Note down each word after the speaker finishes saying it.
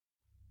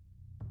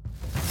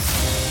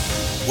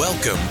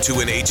Welcome to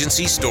an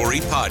Agency Story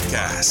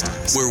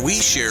podcast, where we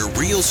share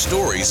real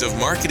stories of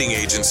marketing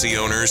agency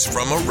owners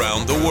from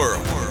around the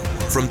world.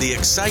 From the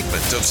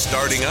excitement of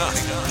starting up,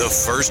 the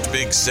first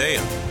big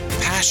sale,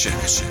 passion,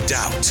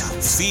 doubt,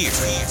 fear,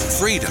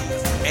 freedom,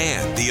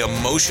 and the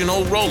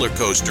emotional roller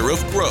coaster of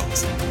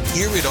growth.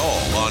 Hear it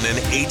all on an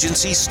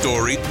Agency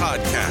Story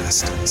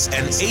podcast.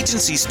 An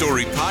Agency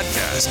Story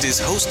podcast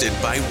is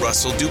hosted by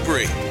Russell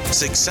Dupree,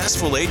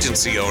 successful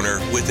agency owner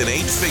with an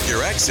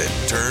 8-figure exit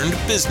turned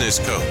business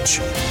coach.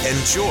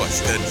 Enjoy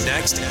the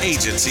next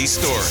Agency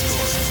Story.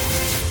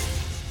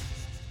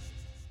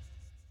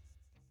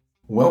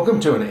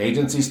 Welcome to an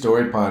Agency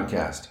Story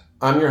podcast.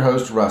 I'm your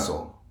host,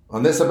 Russell.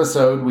 On this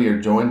episode, we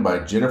are joined by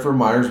Jennifer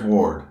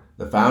Myers-Ward,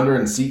 the founder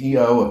and CEO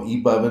of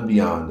Ebove and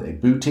Beyond, a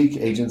boutique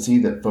agency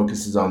that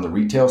focuses on the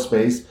retail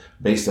space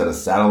based out of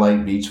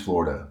Satellite Beach,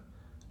 Florida.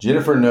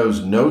 Jennifer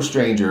knows no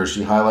stranger as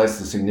she highlights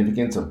the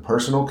significance of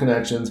personal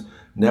connections,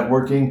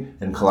 networking,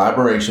 and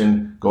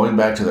collaboration going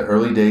back to the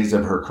early days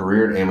of her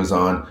career at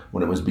Amazon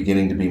when it was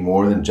beginning to be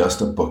more than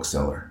just a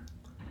bookseller.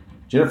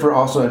 Jennifer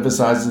also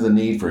emphasizes the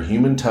need for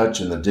human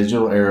touch in the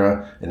digital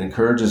era and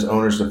encourages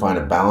owners to find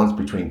a balance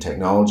between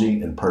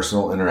technology and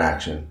personal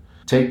interaction.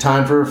 Take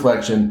time for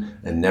reflection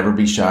and never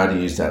be shy to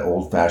use that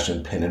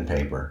old-fashioned pen and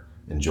paper.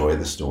 Enjoy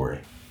the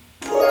story.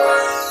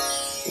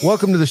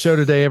 Welcome to the show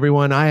today,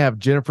 everyone. I have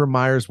Jennifer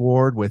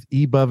Myers-Ward with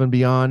Ebove and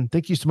Beyond.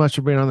 Thank you so much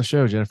for being on the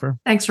show, Jennifer.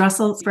 Thanks,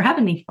 Russell, for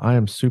having me. I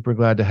am super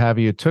glad to have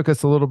you. It took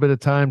us a little bit of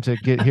time to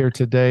get here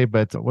today,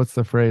 but what's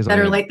the phrase?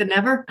 Better late than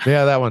never.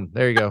 Yeah, that one.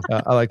 There you go.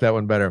 I like that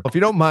one better. If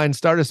you don't mind,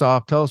 start us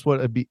off. Tell us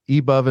what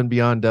Ebove and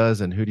Beyond does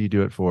and who do you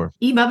do it for?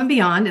 Ebove and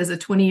Beyond is a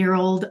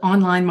 20-year-old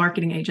online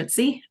marketing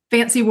agency.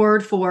 Fancy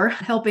word for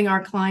helping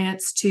our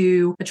clients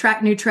to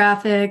attract new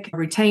traffic,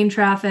 retain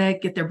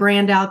traffic, get their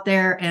brand out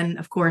there, and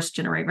of course,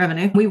 generate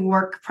revenue. We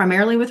work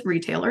primarily with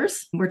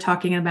retailers. We're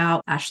talking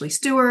about Ashley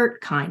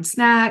Stewart, Kind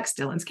Snacks,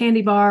 Dylan's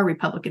Candy Bar,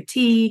 Republic of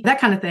Tea, that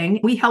kind of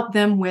thing. We help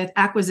them with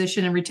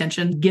acquisition and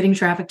retention, getting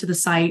traffic to the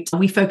site.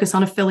 We focus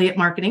on affiliate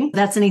marketing.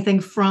 That's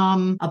anything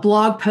from a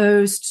blog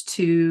post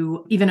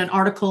to even an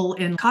article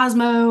in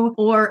Cosmo,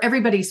 or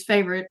everybody's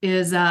favorite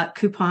is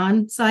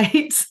coupon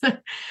sites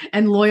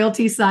and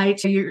loyalty sites.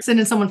 You're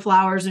sending someone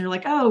flowers and you're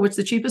like, oh, what's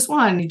the cheapest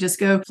one? You just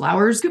go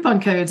flowers, coupon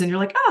codes, and you're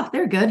like, oh,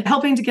 they're good.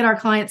 Helping to get our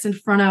clients in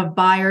front of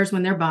buyers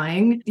when they're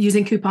buying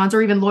using coupons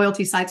or even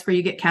loyalty sites where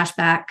you get cash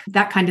back,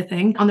 that kind of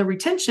thing. On the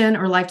retention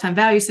or lifetime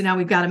value, so now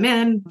we've got them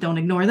in, don't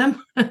ignore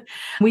them.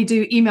 We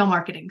do email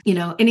marketing,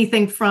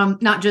 anything from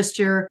not just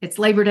your it's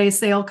Labor Day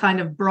sale kind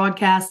of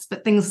broadcasts,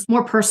 but things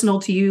more personal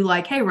to you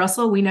like, hey,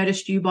 Russell, we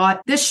noticed you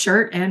bought this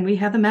shirt and we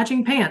have the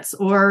matching pants,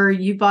 or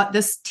you bought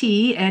this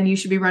tea and you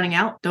should be running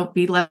out. Don't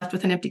be left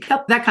with an empty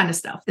cup, that kind of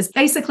stuff. It's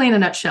basically in a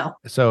nutshell.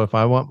 So if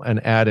I want an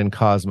ad in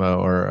Cosmo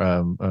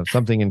or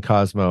something in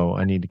Cosmo,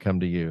 I need to come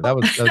to you. That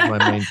was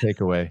my main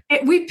takeaway.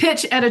 We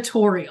pitch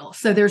editorial,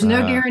 so there's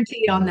no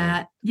guarantee on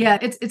that. Yeah,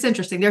 it's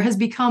interesting. There has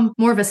become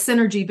more of a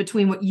synergy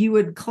between what you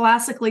would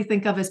classically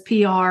think of as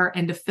PR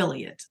and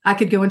affiliate. I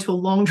could go into a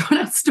long drawn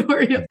out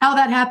story of how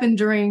that happened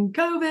during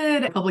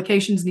COVID.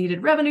 Publications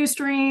needed revenue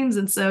streams.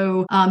 And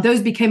so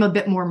those became a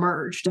bit more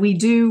merged. We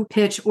do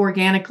pitch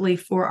organically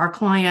for our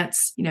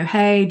clients,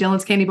 hey,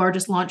 Dylan's Candy Bar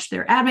just launched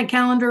their advent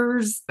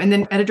calendars, and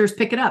then editors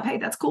pick it up. Hey,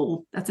 that's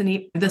cool. That's a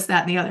neat this,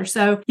 that, and the other.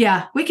 So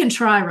yeah, we can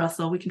try,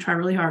 Russell. We can try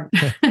really hard.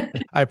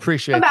 I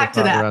appreciate the thought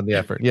around the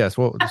effort. Yes,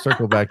 we'll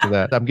circle back to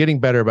that. I'm getting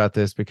better about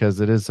this because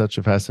it is such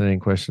a fascinating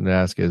question to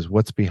ask is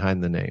what's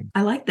behind the name?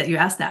 I like that you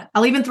asked that.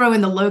 I'll even throw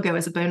in the logo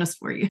as a bonus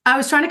for you. I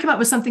was trying to come up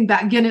with something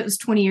back. Again, it was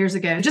 20 years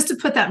ago. Just to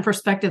put that in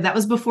perspective, that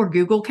was before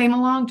Google came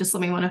along. Just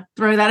let me want to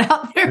throw that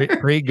out there.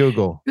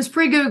 Pre-Google. It was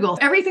pre-Google.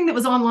 Everything that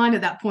was online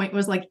at that point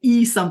was like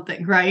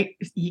something, right?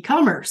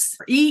 E-commerce,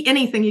 or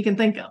anything you can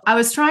think of. I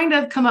was trying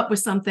to come up with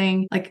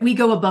something like we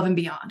go above and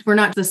beyond. We're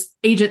not this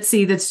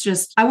agency that's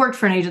just, I worked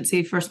for an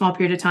agency for a small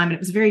period of time and it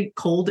was a very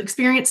cold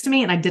experience to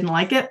me and I didn't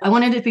like it. I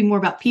wanted it to be more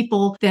about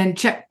people than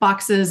check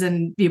boxes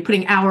and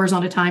putting hours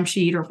on a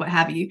timesheet or what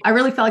have you. I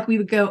really felt like we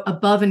would go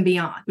above and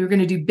beyond. We were going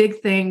to do big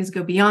things,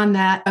 go beyond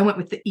that. I went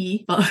with the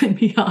E, above and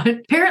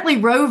beyond. Apparently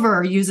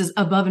Rover uses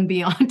above and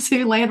beyond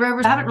too, Land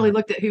Rovers. I haven't really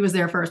looked at who was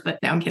there first, but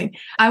no, I'm kidding.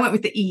 I went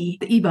with the E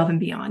above and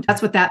beyond.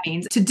 That's what that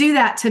means. To do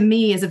that to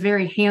me is a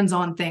very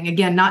hands-on thing.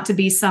 Again, not to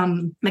be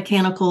some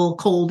mechanical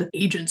cold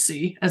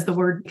agency, as the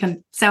word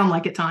can sound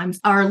like at times.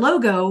 Our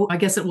logo, I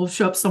guess it will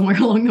show up somewhere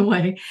along the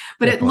way,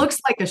 but it looks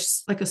like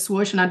a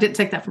swoosh. And I didn't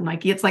take that from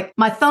Nike. It's like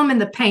my thumb in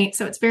the paint.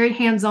 So it's very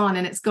hands-on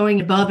and it's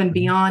going above and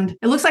beyond.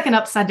 It looks like an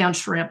upside down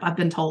shrimp, I've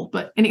been told.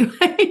 But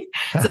anyway,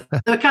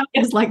 So it kind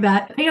of is like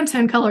that.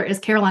 Pantone color is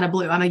Carolina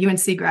blue. I'm a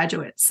UNC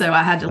graduate, so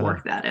I had to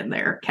work that in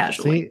there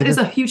casually. It is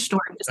a huge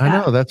story. I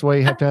know, that's why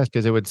you have to ask,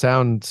 because it would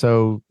sound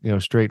so,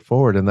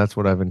 straightforward. And that's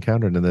what I've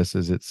encountered in this,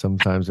 is it's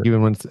sometimes,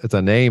 even when it's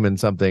a name and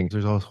something,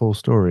 there's a whole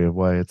story of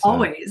why it's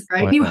always,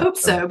 right? You hope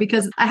so,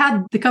 because I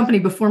had the company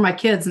before my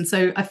kids. And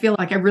so I feel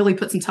like I really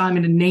put some time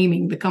into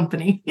naming the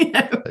company.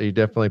 You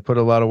definitely put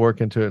a lot of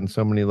work into it in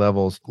so many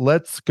levels.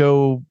 Let's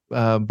go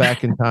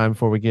back in time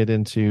before we get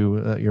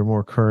into your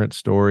more current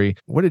story.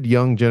 What did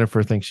young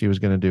Jennifer think she was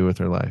going to do with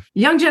her life?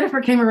 Young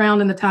Jennifer came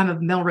around in the time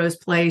of Melrose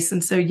Place.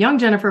 And so young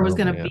Jennifer was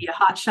going to be a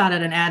hot shot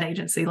at an ad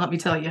agency. Let me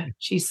tell you,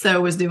 she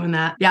so was doing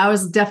that. Yeah, I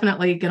was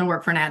definitely going to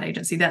work for an ad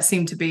agency. That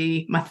seemed to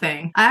be my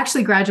thing. I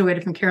actually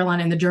graduated from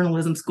Carolina in the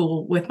journalism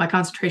school with my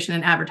concentration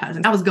in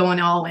advertising. I was going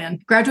all in.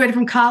 Graduated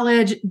from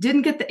college,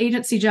 didn't get the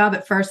agency job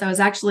at first. I was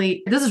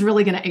actually, this is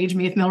really going to age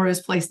me if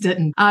Melrose Place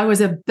didn't. I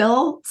was a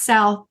Bell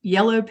South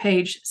Yellow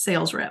Page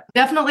sales rep.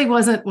 Definitely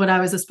wasn't what I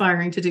was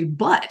aspiring to do,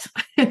 but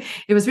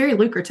it was very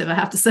lucrative, I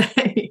have to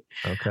say.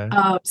 Okay.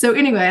 So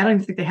anyway, I don't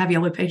even think they have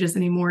Yellow Pages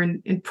anymore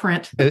in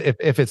print.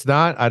 If it's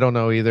not, I don't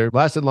know either.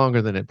 Lasted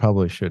longer than it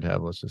probably should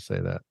have. Let's just say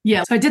that.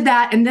 Yeah. So I did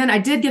that. And then I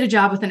did get a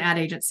job with an ad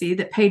agency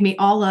that paid me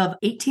all of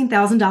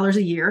 $18,000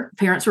 a year.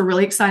 Parents were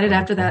really excited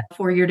after that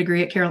 4-year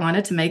degree at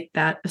Carolina to make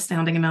that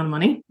astounding amount of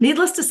money.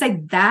 Needless to say,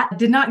 that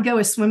did not go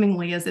as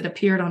swimmingly as it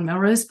appeared on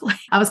Melrose Place.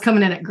 I was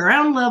coming in at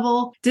ground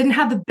level, didn't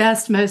have the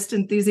best, most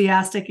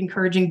enthusiastic,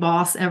 encouraging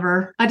boss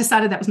ever. I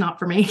decided that was not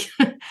for me.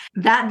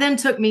 That then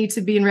took me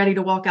to being ready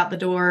to walk out the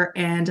door.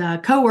 And a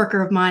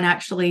coworker of mine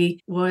actually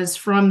was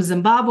from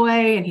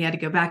Zimbabwe and he had to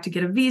go back to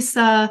get a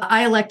visa.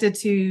 I elected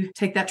to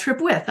take that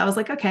trip with. I was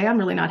like, okay, I'm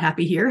really not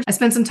happy here. I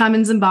spent some time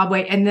in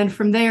Zimbabwe. And then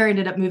from there,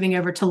 ended up moving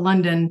over to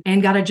London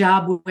and got a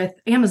job with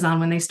Amazon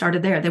when they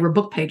started there. They were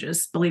book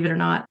pages, believe it or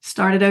not.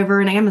 Started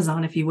over in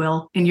Amazon, if you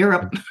will, in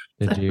Europe.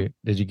 Did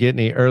you get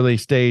any early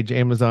stage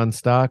Amazon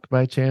stock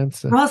by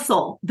chance?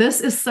 Russell, this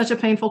is such a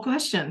painful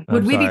question.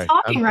 Would we be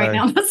talking right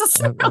now? This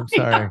is I'm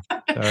sorry.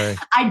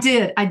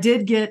 I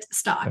did get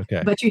stock,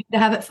 but you had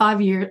to have it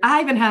 5 years.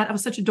 I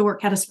was such a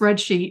dork, had a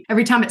spreadsheet.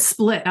 Every time it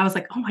split, I was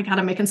like, oh my God,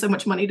 I'm making so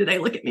much money today.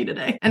 Look at me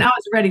today. And I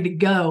was ready to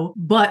go.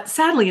 But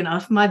sadly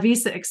enough, my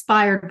visa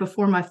expired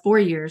before my 4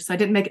 years. So I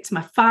didn't make it to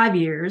my 5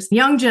 years.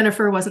 Young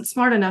Jennifer wasn't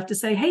smart enough to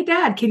say, hey,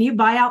 Dad, can you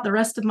buy out the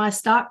rest of my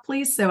stock,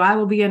 please? So I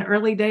will be an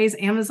early days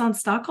Amazon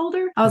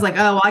stockholder. I was like,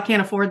 oh, I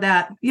can't afford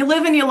that. You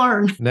live and you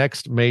learn.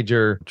 Next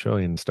major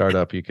trillion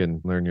startup, you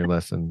can learn your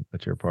lesson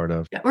that you're part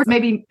of. Yeah, or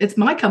maybe it's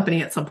my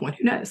company at some point.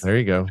 Who knows? There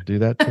you go. Do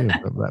that too.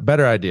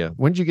 Better idea.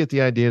 When did you get the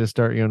idea to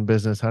start your own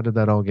business? How did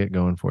that all get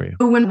going for you?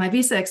 When my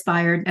visa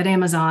expired at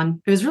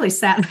Amazon, it was really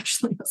sad,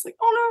 actually. I was like,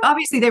 oh no.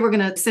 Obviously, they were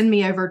going to send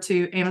me over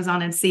to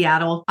Amazon in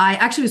Seattle. I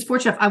actually was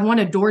fortunate. I won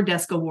a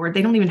DoorDesk award.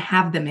 They don't even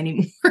have them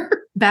anymore.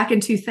 Back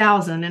in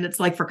 2000, and it's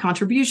like for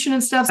contribution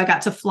and stuff. So I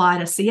got to fly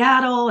to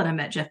Seattle and I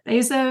met Jeff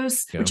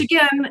Bezos, which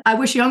again, I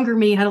wish younger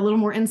me had a little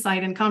more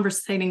insight in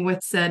conversating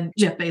with said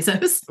Jeff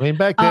Bezos. I mean,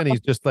 back then he's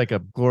just like a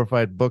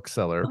glorified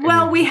bookseller.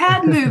 Well, we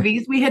had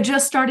movies. We had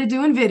just started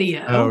doing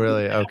video. Oh,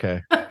 really?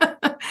 Okay.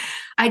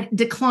 I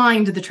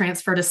declined the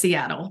transfer to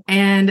Seattle,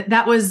 and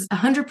that was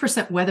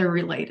 100% weather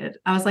related.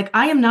 I was like,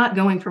 I am not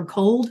going from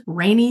cold,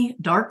 rainy,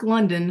 dark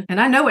London.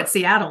 And I know what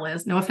Seattle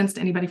is. No offense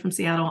to anybody from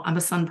Seattle. I'm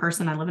a sun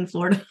person. I live in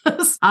Florida.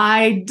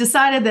 I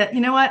decided that,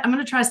 you know what? I'm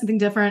going to try something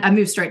different. I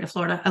moved straight to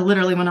Florida. I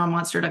literally went on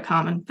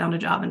monster.com and found a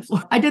job in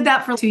Florida. I did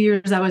that for 2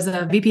 years. I was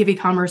a VP of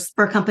e-commerce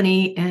for a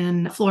company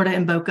in Florida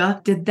in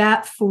Boca. Did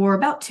that for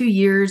about 2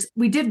 years.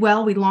 We did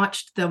well. We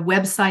launched the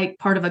website,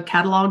 part of a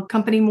catalog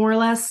company, more or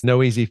less.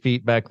 No easy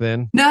feat back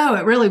then. No,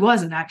 it really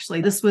wasn't,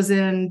 actually. This was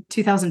in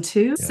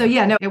 2002. Yeah. So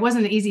yeah, no, it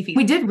wasn't an easy feat.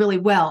 We did really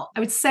well. I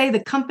would say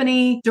the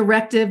company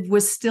directive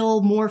was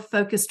still more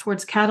focused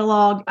towards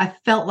catalog. I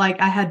felt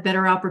like I had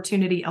better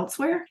opportunity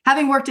elsewhere.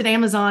 Having worked at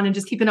Amazon and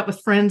just keeping up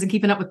with friends and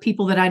keeping up with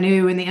people that I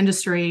knew in the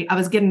industry, I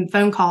was getting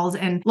phone calls.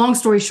 And long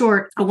story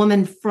short, a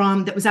woman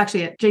that was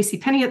actually at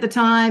JCPenney at the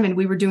time, and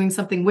we were doing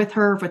something with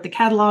her with the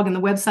catalog and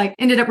the website,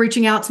 ended up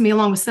reaching out to me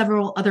along with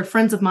several other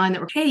friends of mine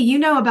that were, hey, you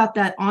know about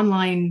that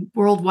online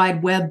World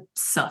Wide Web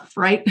stuff,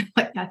 right?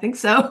 Like, I think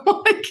so.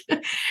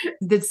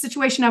 The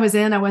situation I was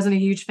in, I wasn't a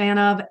huge fan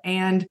of.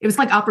 And it was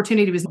like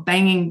opportunity was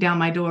banging down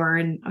my door.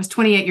 And I was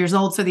 28 years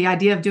old. So the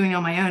idea of doing it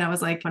on my own, I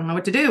was like, I don't know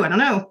what to do. I don't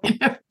know.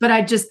 But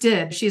I just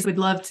did. She would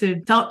love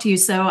to talk to you.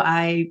 So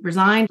I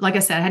resigned. Like I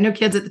said, I had no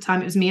kids at the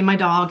time. It was me and my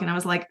dog. And I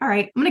was like, all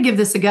right, I'm going to give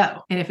this a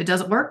go. And if it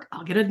doesn't work,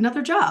 I'll get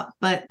another job.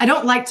 But I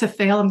don't like to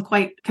fail. I'm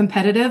quite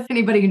competitive.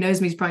 Anybody who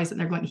knows me is probably sitting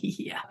there going,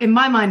 yeah. In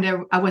my mind,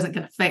 I wasn't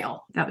going to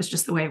fail. That was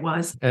just the way it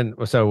was. And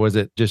so was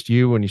it just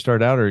you when you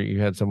started out, or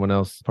you had someone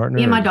else partner?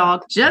 Me and my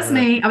dog. Just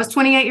me. I was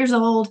 28 years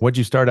old. What'd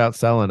you start out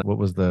selling? What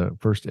was the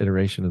first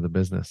iteration of the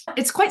business?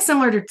 It's quite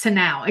similar to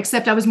now,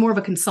 except I was more of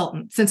a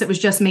consultant. Since it was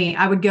just me,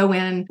 I would go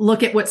in,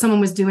 look at what someone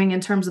was doing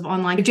in terms of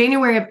online. In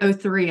January of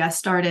 2003, I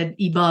started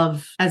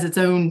Ebove as its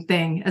own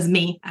thing, as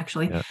me,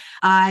 actually. Yeah.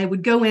 I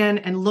would go in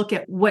and look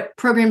at what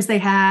programs they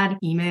had,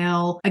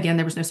 email. Again,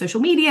 there was no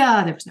social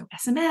media. There was no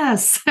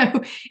SMS.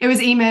 So it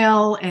was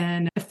email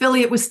and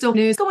Affiliate was still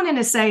new. Going in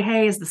to say,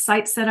 hey, is the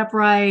site set up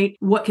right?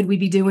 What could we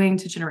be doing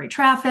to generate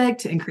traffic,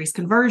 to increase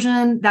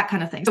conversion, that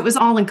kind of thing. So it was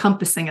all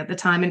encompassing at the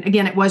time. And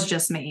again, it was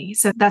just me.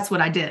 So that's what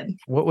I did.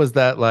 What was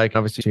that like?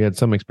 Obviously, you had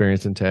some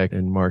experience in tech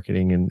and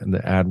marketing and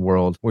the ad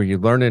world. Were you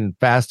learning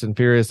fast and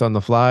furious on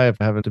the fly of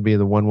having to be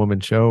the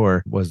one-woman show,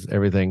 or was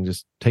everything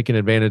just taking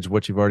advantage of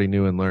what you've already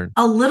knew and learned?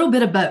 A little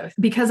bit of both,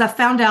 because I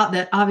found out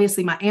that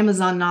obviously my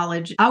Amazon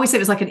knowledge, I always say it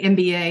was like an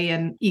MBA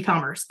in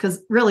e-commerce,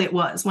 because really it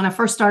was. When I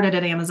first started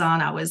at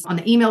Amazon, I was on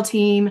the email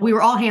team. We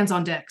were all hands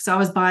on deck. So I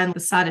was buying the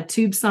side of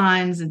tube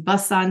signs and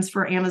bus signs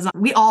for Amazon.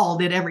 We all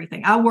did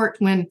everything. I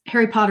worked when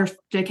Harry Potter's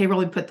J.K.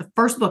 Rowling put the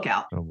first book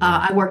out. Oh,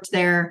 wow. I worked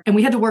there, and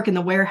we had to work in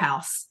the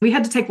warehouse. We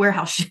had to take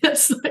warehouse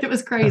shifts. It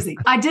was crazy.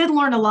 I did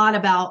learn a lot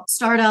about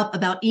startup,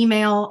 about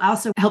email. I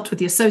also helped with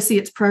the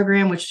Associates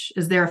program, which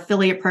is their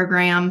affiliate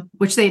program,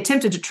 which they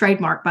attempted to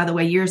trademark, by the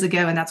way, years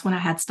ago. And that's when I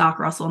had stock,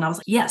 Russell. And I was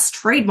like, yes,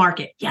 trademark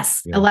it.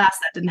 Yes. Yeah. Alas,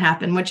 that didn't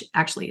happen, which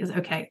actually is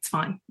okay. It's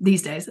fine.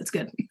 These days, it's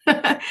good.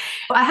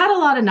 I had a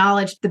lot of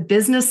knowledge. The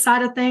business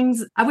side of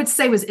things, I would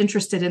say, was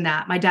interested in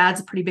that. My dad's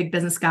a pretty big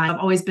business guy. I've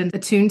always been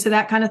attuned to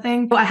that kind of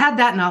thing. So I had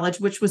that knowledge,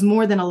 which was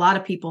more than a lot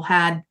of people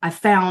had, I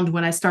found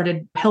when I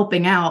started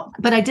helping out.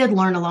 But I did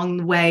learn along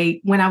the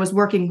way when I was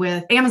working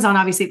with Amazon.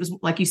 Obviously, it was,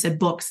 like you said,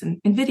 books and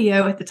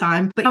video at the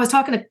time. But I was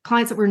talking to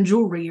clients that were in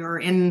jewelry or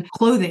in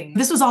clothing.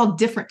 This was all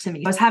different to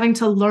me. I was having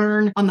to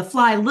learn on the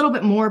fly a little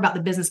bit more about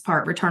the business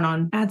part, return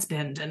on ad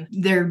spend and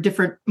their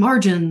different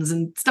margins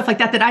and stuff like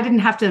that I didn't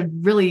have to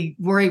really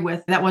worry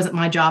with. That wasn't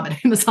my job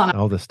at Amazon.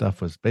 All this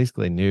stuff was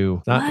basically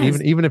new. Not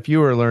even if you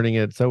were learning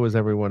it, so was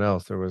everyone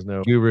else. There was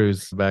no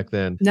gurus back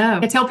then. No.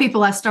 I tell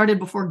people I started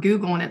before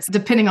Google, and it's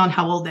depending on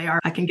how old they are,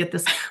 I can get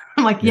this.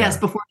 I'm like, yes,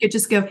 before you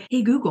just go,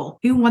 hey, Google,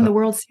 who won the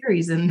World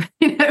Series and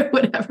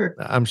whatever.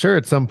 I'm sure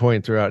at some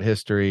point throughout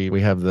history,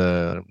 we have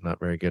I'm not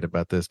very good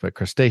about this, but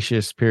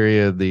Cretaceous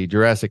period, the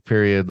Jurassic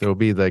period. There will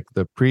be like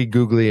the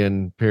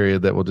pre-Googlean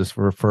period that will just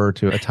refer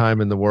to a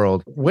time in the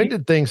world. When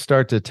did things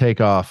start to take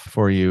off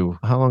for you?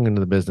 How long into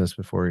the business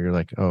before you're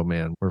like, oh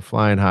man, we're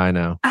flying high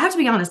now? I have to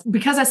be honest,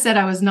 because I said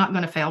I was not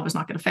going to fail, I was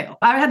not going to fail.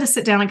 I had to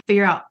sit down and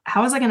figure out,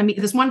 how was I going to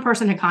meet this one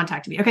person who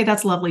contacted me? Okay,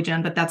 that's lovely,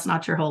 Jen, but that's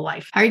not your whole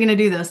life. How are you going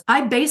to do this?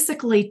 I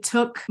basically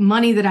took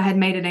money that I had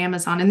made at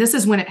Amazon. And this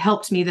is when it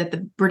helped me that the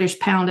British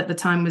pound at the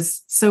time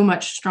was so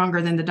much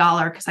stronger than the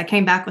dollar, because I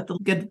came back with the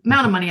good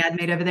amount of money I'd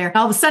made over there. And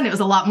all of a sudden, it was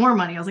a lot more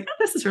money. I was like, oh,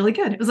 this is really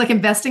good. It was like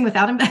investing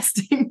without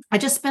investing. I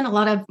just spent a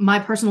lot of my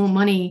personal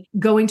money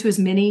going to as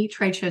many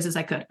trade shows as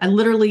I could. I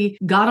literally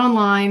got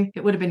online.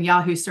 It would have been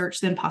Yahoo search,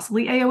 then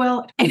possibly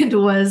AOL, and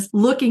was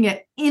looking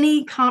at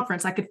any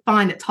conference I could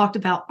find that talked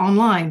about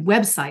online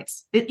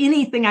websites,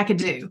 anything I could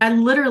do. I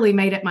literally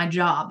made it my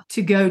job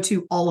to go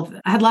to all of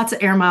them. I had lots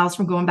of air miles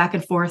from going back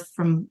and forth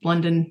from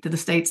London to the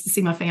States to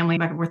see my family,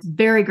 back and forth,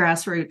 very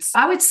grassroots.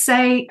 I would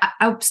say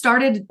I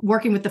started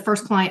working with the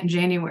first client in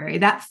January.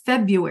 That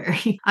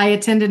February, I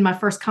attended my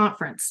first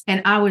conference,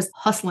 and I was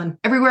hustling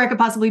everywhere I could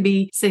possibly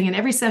be, sitting in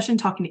every session,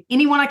 talking to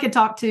anyone I could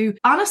talk to.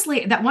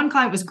 Honestly, that one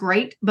client was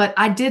great, but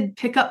I did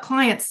pick up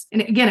clients.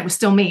 And again, it was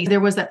still me.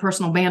 There was that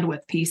personal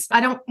bandwidth piece.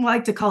 I don't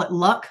like to call it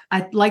luck.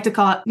 I like to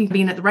call it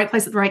being at the right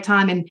place at the right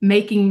time and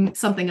making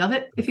something of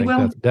it, if you will.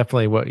 That's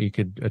definitely what you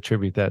could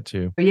attribute that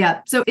to.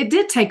 Yeah. So it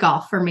did take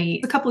off for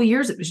me. A couple of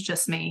years, it was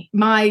just me.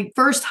 My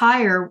first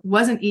hire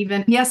wasn't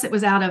even, yes, it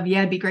was out of,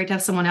 it'd be great to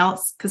have someone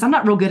else, because I'm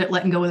not real good at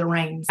letting go of the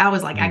reins. I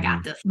was like, I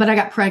got this. But I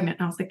got pregnant.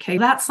 And I was like, okay,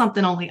 that's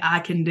something only I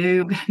can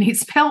do. I need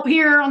some help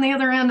here on the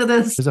other end of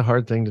this. It's a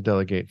hard thing to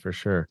delegate for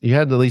sure. You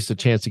had at least a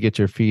chance to get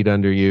your feet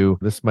under you.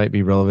 This might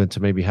be relevant to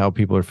maybe how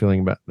people are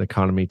feeling about the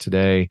economy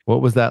today.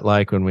 What was that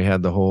like when we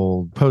had the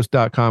whole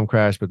post.com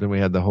crash, but then we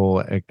had the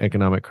whole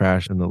economic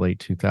crash in the late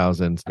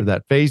 2000s? Did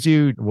that phase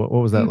you? What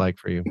was that like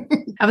for you?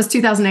 I was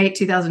 2008,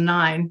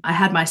 2009. I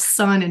had my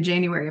son in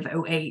January of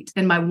 2008.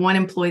 And my one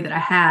employee that I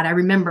had, I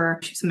remember,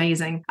 she's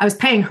amazing. I was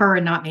paying her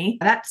and not me.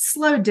 That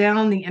slowed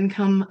down the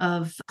income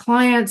of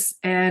clients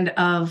and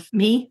of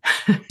me.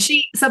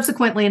 She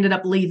subsequently ended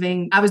up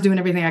leaving. I was doing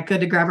everything I could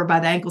to grab her by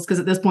the ankles, because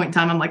at this point in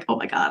time, I'm like, oh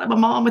my God, I'm a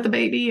mom with a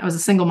baby. I was a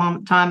single mom at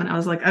the time. And I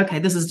was like, okay,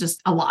 this is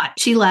just a lot.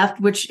 She left,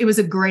 which it was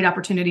a great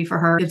opportunity for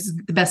her. It's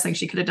the best thing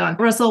she could have done.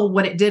 Russell,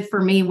 what it did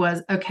for me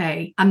was,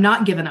 okay, I'm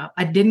not giving up.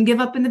 I didn't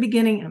give up in the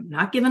beginning. I'm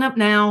not giving up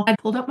now. I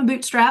pulled up my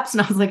bootstraps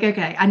and I was like,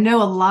 okay, I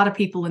know a lot of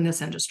people in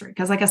this industry.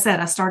 Because like I said,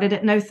 I started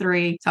it in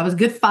 2003. So I was a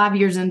good 5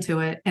 years into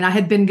it. And I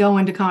had been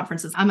going to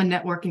conferences. I'm a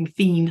networking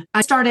fiend.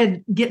 I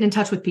started getting in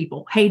touch with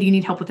people. Hey, do you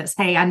need help with this?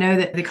 Hey, I know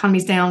that the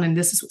economy's down and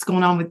this is what's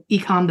going on with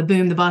ecom, the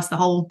boom, the bust, the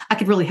whole, I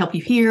could really help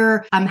you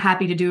here. I'm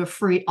happy to do a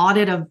free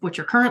audit of what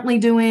you're currently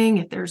doing.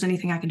 If there's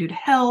anything I can do to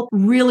help.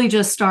 Really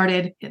just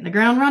started hitting the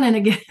ground running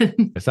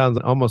again. It sounds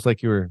almost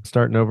like you were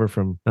starting over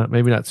from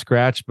maybe not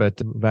scratch,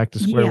 but back to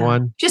square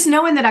one. Just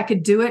knowing that I could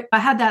could do it. I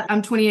had that.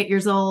 I'm 28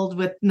 years old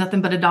with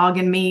nothing but a dog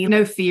in me,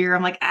 no fear.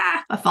 I'm like,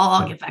 if I fall,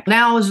 I'll get back.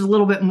 Now there's a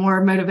little bit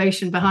more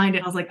motivation behind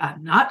it. I was like,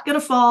 I'm not going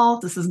to fall.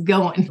 This is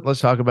going. Let's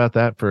talk about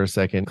that for a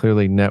second.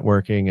 Clearly,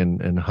 networking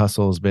and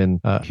hustle has been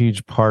a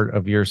huge part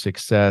of your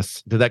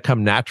success. Did that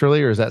come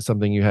naturally, or is that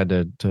something you had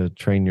to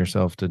train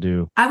yourself to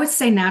do? I would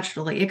say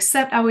naturally,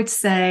 except I would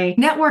say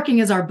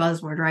networking is our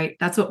buzzword, right?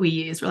 That's what we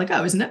use. We're like,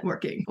 I was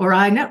networking or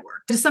I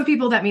network. To some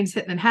people, that means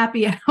hitting a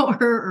happy hour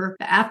or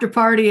the after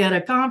party at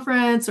a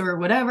conference or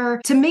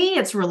whatever. To me,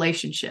 it's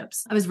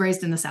relationships. I was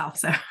raised in the South,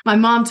 so my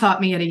mom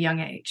taught me at a young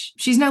age.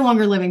 She's no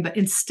longer living, but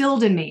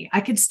instilled in me.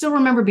 I could still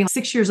remember being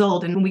 6 years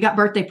old, and when we got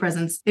birthday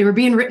presents, they were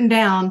being written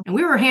down, and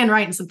we were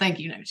handwriting some thank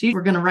you notes. You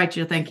were going to write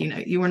you a thank you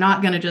note. You were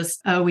not going to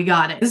just, oh, we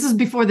got it. This is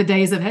before the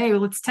days of, hey,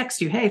 well, let's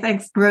text you. Hey,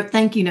 thanks. I wrote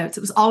thank you notes.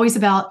 It was always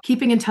about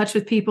keeping in touch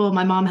with people.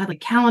 My mom had a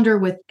calendar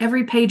with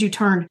every page you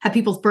turned, had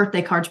people's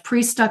birthday cards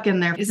pre-stuck in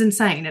there. It's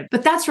insane.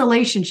 But that's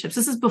relationships.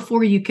 This is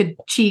before you could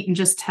cheat and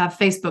just have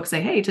Facebook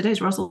say, hey,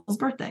 today's Russell's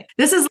birthday.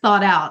 This is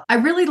thought out. I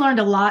really learned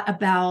a lot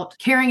about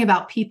caring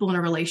about people in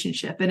a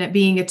relationship and it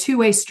being a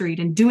two-way street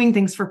and doing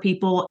things for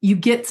people. You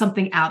get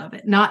something out of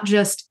it, not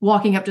just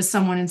walking up to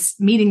someone and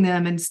meeting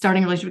them and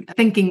starting a relationship,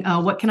 thinking, oh,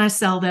 what can I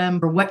sell them?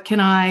 Or what can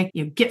I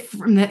get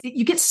from that?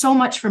 You get so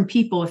much from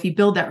people if you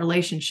build that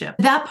relationship.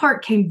 That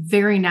part came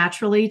very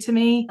naturally to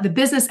me. The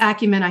business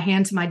acumen I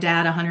hand to my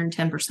dad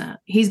 110%.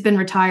 He's been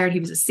retired. He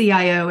was a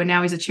CIO and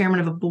now he's a chairman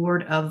of a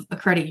board of a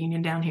credit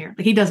union down here.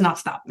 Like, he does not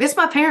stop. It's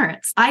my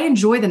parents. I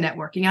enjoy the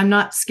networking. I'm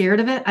not scared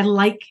of it. I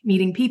like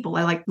meeting people.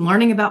 I like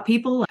learning about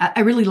people.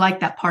 I really like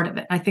that part of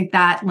it. I think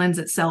that lends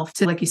itself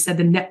to, like you said,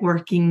 the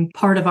networking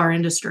part of our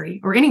industry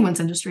or anyone's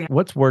industry.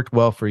 What's worked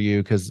well for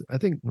you? Because I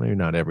think maybe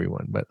not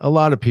everyone, but a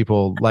lot of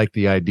people like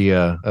the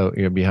idea of,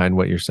 behind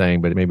what you're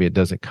saying, but maybe it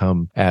doesn't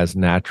come as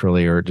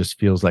naturally or it just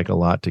feels like a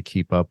lot to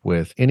keep up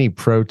with. Any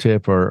pro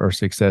tip or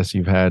success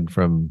you've had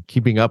from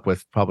keeping up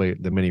with probably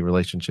the many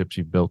relationships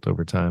you've built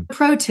over time?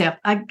 Pro tip,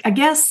 I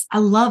guess I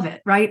love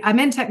it, right? I'm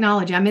in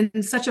technology. I'm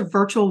in such a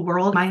virtual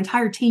world. My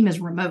entire team is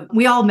remote.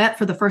 We all met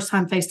for the first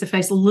time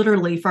face-to-face,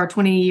 literally for our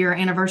 20-year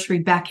anniversary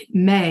back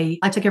in May.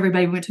 I took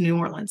everybody, we went to New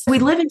Orleans. We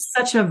live in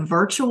such a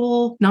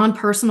virtual,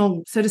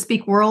 non-personal, so to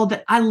speak, world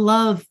that I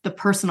love the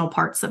personal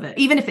parts of it.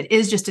 Even if it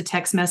is just a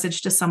text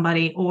message to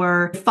somebody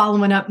or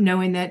following up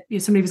knowing that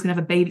somebody was going to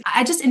have a baby.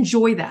 I just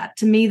enjoy that.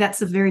 To me,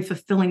 that's a very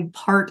fulfilling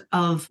part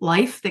of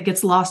life that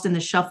gets lost in the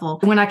shuffle.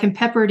 When I can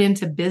pepper it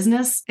into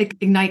business, it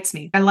ignites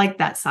me. I like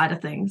that side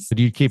of things.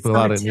 Do you keep a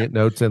lot of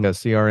notes in a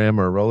CRM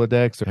or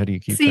Rolodex, or how do you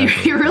keep See,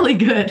 you're really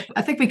good.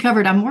 I think we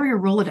covered, I'm more your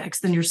Rolodex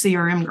than your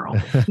CRM girl.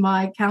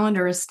 My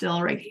calendar is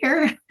still right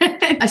here.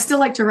 I still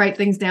like to write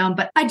things down,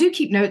 but I do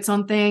keep notes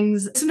on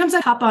things. Sometimes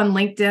I hop on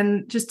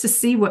LinkedIn just to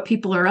see what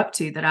people are up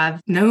to that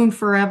I've known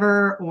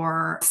forever,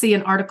 or see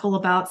an article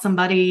about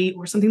somebody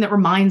or something that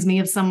reminds me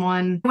of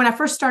someone. When I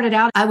first started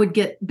out, I would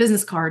get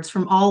business cards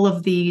from all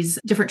of these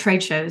different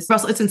trade shows.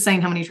 Russell, it's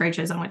insane how many trade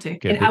shows I went to.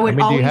 Okay. And I would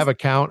do you have a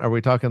count? Are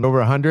we talking over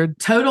 100?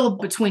 Total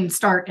between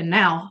start and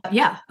now.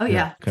 Yeah. Oh,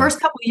 yeah. Okay. First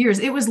couple of years,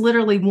 it was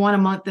literally one a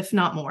month, if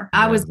not more.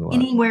 I was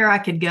anywhere I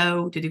could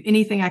go to do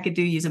anything I could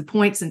do using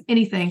points and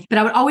anything. But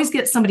I would always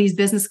get somebody's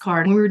business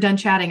card. When we were done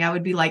chatting, I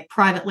would be like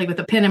privately with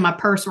a pen in my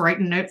purse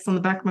writing notes on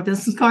the back of my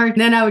business card.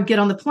 And then I would get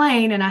on the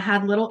plane and I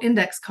had little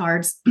index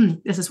cards.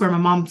 This is where my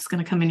mom's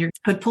going to come in here.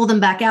 I would pull them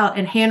back out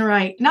and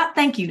handwrite, not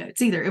thank you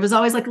notes either. It was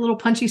always like a little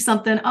punchy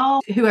something.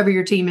 Oh, whoever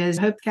your team is,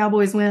 I hope the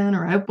Cowboys win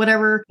or I hope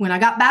whatever. When I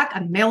got back,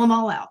 I'd mail them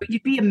all out.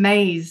 You'd be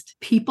amazed.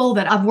 People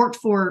that I've worked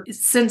for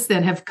since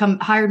then have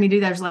hired me to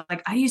do that. It's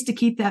like, I used to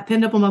keep that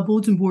pinned up on my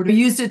bulletin board. I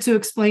used it to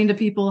explain to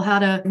people how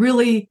to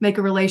really make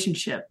a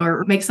relationship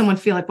or make someone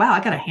feel like, wow, I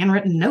got a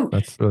handwritten note.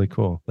 That's really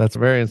cool. That's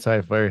very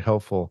insightful, very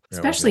helpful.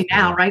 Especially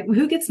now, right?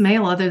 Who gets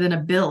mail other than a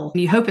bill?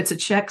 You hope it's a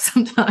check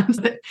sometimes.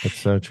 But that's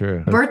so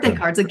true. Birthday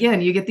cards,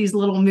 again, you get these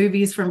little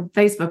movies from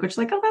Facebook, which is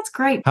like, oh, that's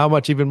great. How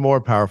much even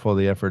more powerful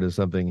the effort of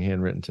something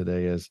handwritten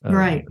today is.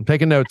 Right. I'm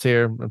taking notes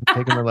here. I'm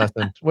taking my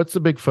lesson. What's the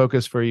big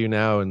focus for you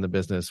now in the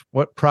business?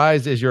 What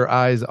prize is your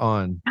eyes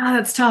on?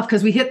 That's tough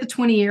because we hit the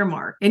 20-year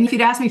mark. And if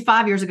you'd asked me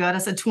 5 years ago, I'd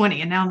have said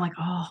 20. And now I'm like,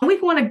 oh,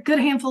 we've won a good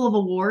handful of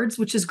awards,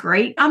 which is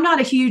great. I'm not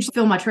a huge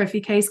fill my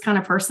trophy case kind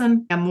of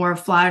person. I'm more a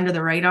fly under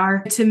the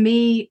radar. To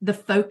me, the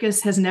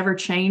focus has never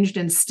changed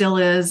and still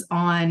is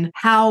on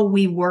how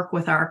we work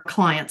with our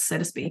clients, so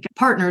to speak.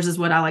 Partners is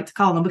what I like to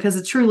call them because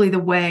it's truly the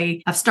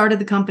way I've started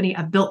the company,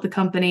 I've built the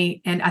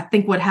company. And I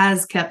think what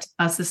has kept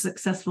us as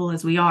successful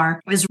as we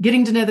are is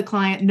getting to know the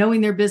client,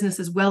 knowing their business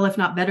as well, if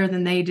not better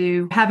than they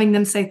do, having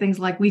them say things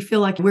like, we feel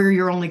like we're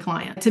your only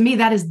client. To me,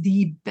 that is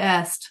the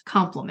best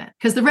compliment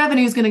because the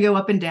revenue is going to go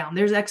up and down.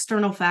 There's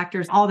external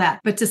factors, all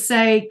that. But to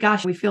say,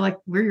 gosh, we feel like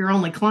we're your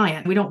only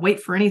client. We don't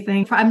wait for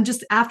anything. I'm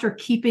just after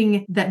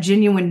keeping that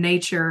genuine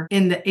nature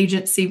in the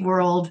agency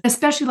world,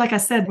 especially like I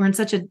said, we're in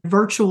such a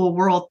virtual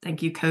world.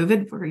 Thank you,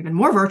 COVID. We're even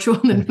more virtual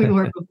than we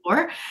were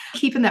before.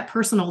 Keeping that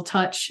personal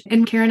touch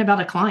and caring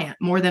about a client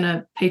more than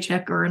a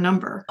paycheck or a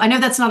number. I know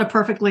that's not a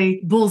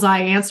perfectly bullseye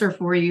answer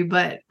for you,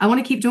 but I want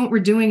to keep doing what we're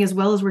doing as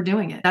well as we're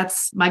doing it.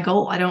 That's my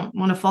goal. I don't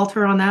want to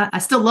falter on that. I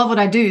still love what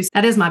I do.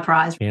 That is my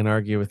prize. Can't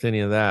argue with any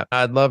of that.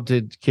 I'd love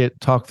to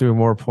talk through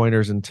more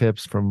pointers and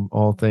tips from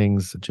all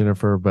things,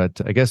 Jennifer,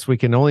 but I guess we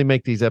can only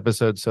make these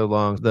episodes so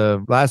long.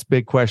 The last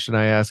big question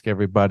I ask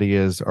everybody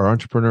is, are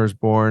entrepreneurs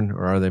born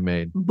or are they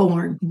made?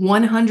 Born.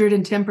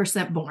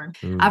 110% born.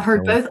 Ooh, I've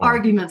heard both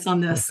arguments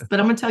on this, but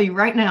I'm going to tell you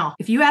right now,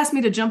 if you ask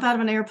me to jump out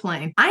of an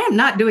airplane, I am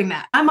not doing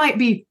that. I might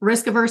be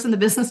risk averse in the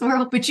business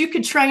world, but you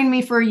could train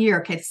me for a year.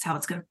 Okay, this is how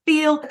it's going to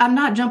feel. I'm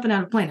not jumping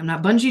out of a plane. I'm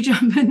not bungee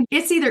jumping.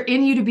 It's either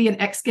in you to be an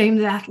X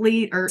Games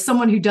athlete or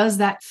someone who does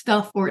that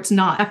stuff, or it's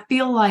not. I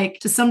feel like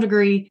to some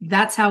degree,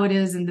 that's how it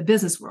is in the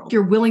business world.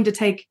 You're willing to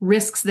take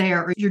risks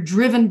there, or you're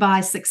driven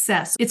by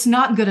success. It's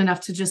not good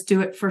enough to just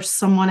do it for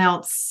someone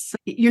else.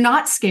 You're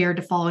not scared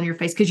to fall on your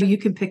face because you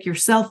can pick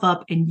yourself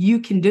up and you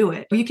can do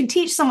it. You can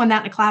teach someone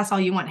that in a class all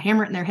you want,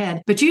 hammer it in their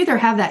head, but you either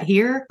have that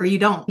here or you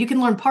don't. You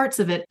can learn parts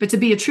of it, but to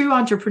be a true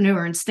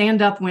entrepreneur and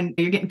stand up when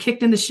you're getting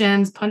kicked in the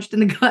shins, punched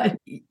in the gut,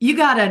 you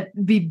got to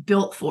be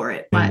built for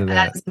it.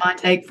 That's my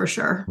take for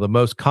sure. The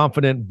most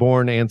confident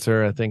born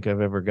answer I think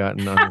I've ever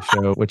gotten on the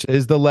show, which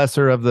is the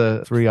lesser of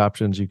the three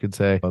options you could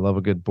say. I love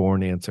a good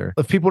born answer.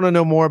 If people want to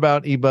know more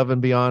about Ebove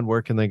and Beyond,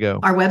 where can they go?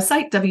 Our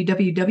website,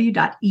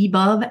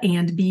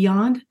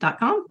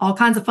 www.eboveandbeyond.com. All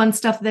kinds of fun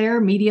stuff there,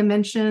 media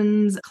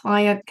mentions,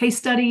 client case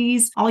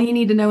studies, all you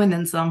need to know and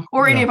then some,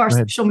 or any of our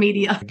social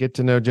media. Get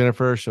to know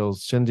Jennifer. She'll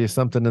send you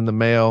something in the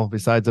mail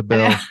besides a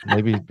bill.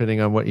 Maybe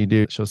depending on what you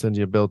do, she'll send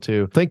you a bill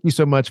too. Thank you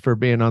so much for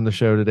being on the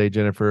show today,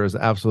 Jennifer. It was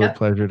an absolute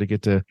pleasure to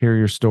get to hear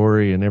your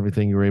story and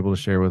everything you were able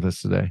to share with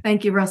us today.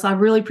 Thank you, Russ. I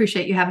really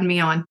appreciate you having me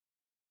on.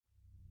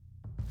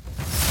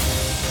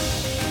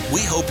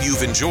 We hope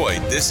you've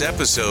enjoyed this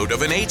episode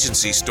of an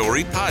Agency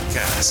Story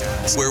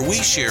podcast, where we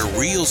share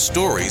real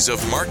stories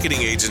of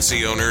marketing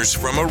agency owners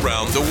from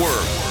around the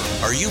world.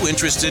 Are you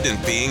interested in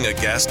being a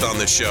guest on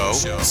the show?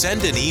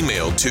 Send an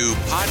email to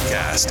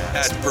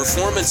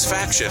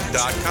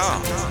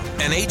podcast@performancefaction.com.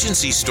 An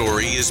Agency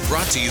Story is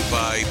brought to you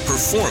by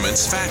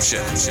Performance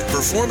Faction.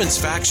 Performance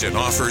Faction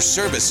offers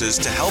services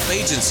to help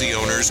agency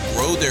owners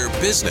grow their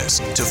business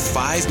to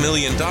 $5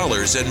 million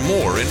and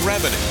more in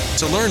revenue.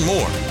 To learn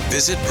more,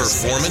 visit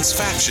performancefaction.com.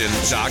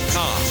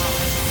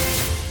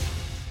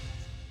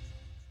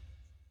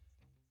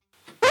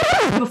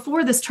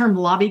 Before this term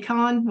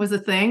LobbyCon was a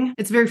thing,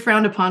 it's very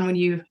frowned upon when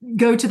you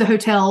go to the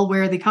hotel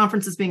where the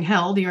conference is being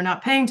held. You're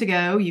not paying to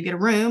go. You get a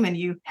room and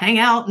you hang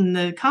out in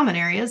the common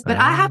areas. But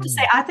I have to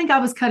say, I think I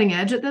was cutting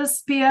edge at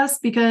this, PS,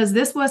 because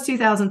this was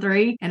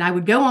 2003 and I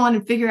would go on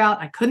and figure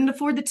out I couldn't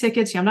afford the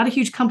tickets. I'm not a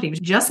huge company. It was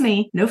just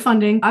me, no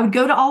funding. I would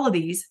go to all of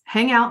these,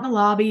 hang out in the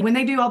lobby. When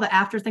they do all the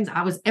after things,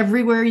 I was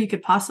everywhere you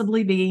could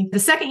possibly be. The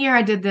second year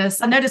I did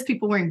this, I noticed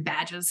people wearing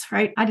badges,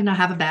 right? I did not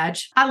have a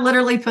badge. I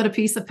literally put a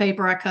piece of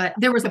paper I cut.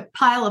 There was a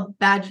pile of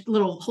badge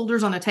little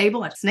holders on a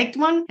table. I snaked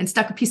one and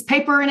stuck a piece of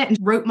paper in it and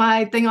wrote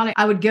my thing on it.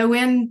 I would go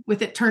in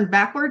with it turned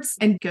backwards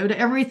and go to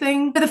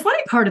everything. But the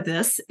funny part of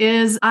this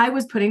is I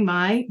was putting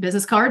my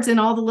business cards in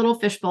all the little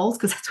fish bowls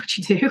because that's what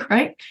you do,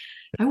 right?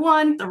 I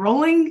won the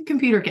rolling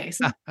computer case.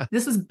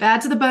 This was bad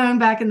to the bone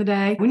back in the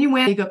day. When you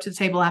win, you go up to the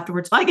table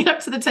afterwards. I get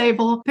up to the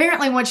table.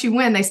 Apparently, once you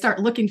win, they start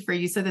looking for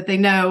you so that they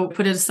know,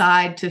 put it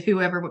aside to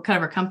whoever,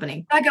 whatever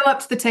company. I go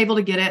up to the table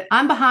to get it.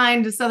 I'm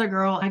behind this other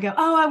girl. I go,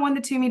 oh, I won the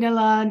Tumi de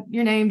la,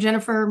 your name,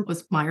 Jennifer,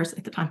 was Myers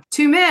at the time.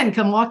 Two men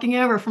come walking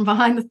over from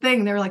behind the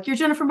thing. They were like, you're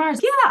Jennifer Myers.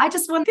 Yeah, I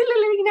just won,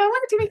 you know,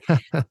 won the Tumi.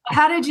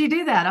 How did you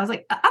do that? I was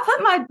like, I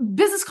put my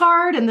business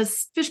card in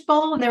this fish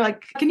bowl. And they're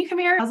like, can you come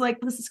here? I was like,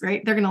 this is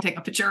great. They're going to take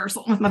a picture or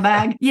something with my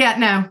bag. Yeah,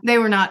 no, they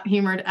were not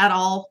humored at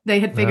all. They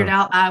had figured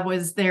out I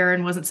was there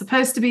and wasn't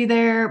supposed to be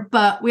there,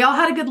 but we all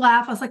had a good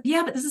laugh. I was like,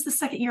 yeah, but this is the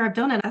second year I've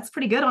done it. That's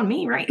pretty good on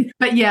me, right?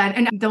 But yeah,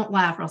 and don't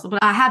laugh, Russell,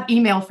 but I have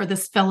email for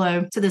this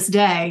fellow to this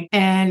day.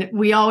 And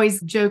we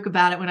always joke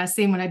about it when I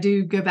see him, when I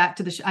do go back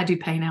to the show. I do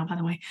pay now, by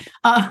the way.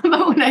 But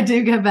when I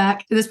do go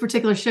back to this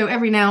particular show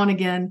every now and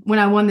again, when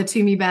I won the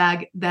Tumi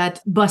bag,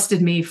 that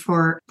busted me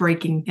for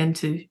breaking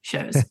into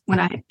shows when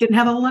I didn't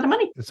have a whole lot of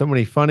money. So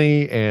many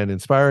funny and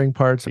inspiring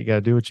parts. You got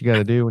to do what you got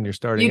to do when you're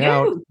starting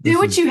out. Do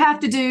what you have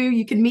to do.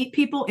 You can meet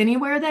people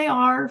anywhere they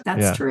are.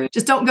 That's true.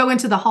 Just don't go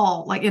into the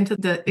hall, like into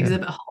the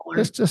exhibit hall.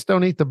 Just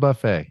don't eat the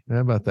buffet. How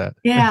about that?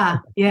 Yeah.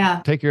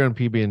 Take your own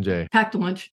PB&J. Packed lunch.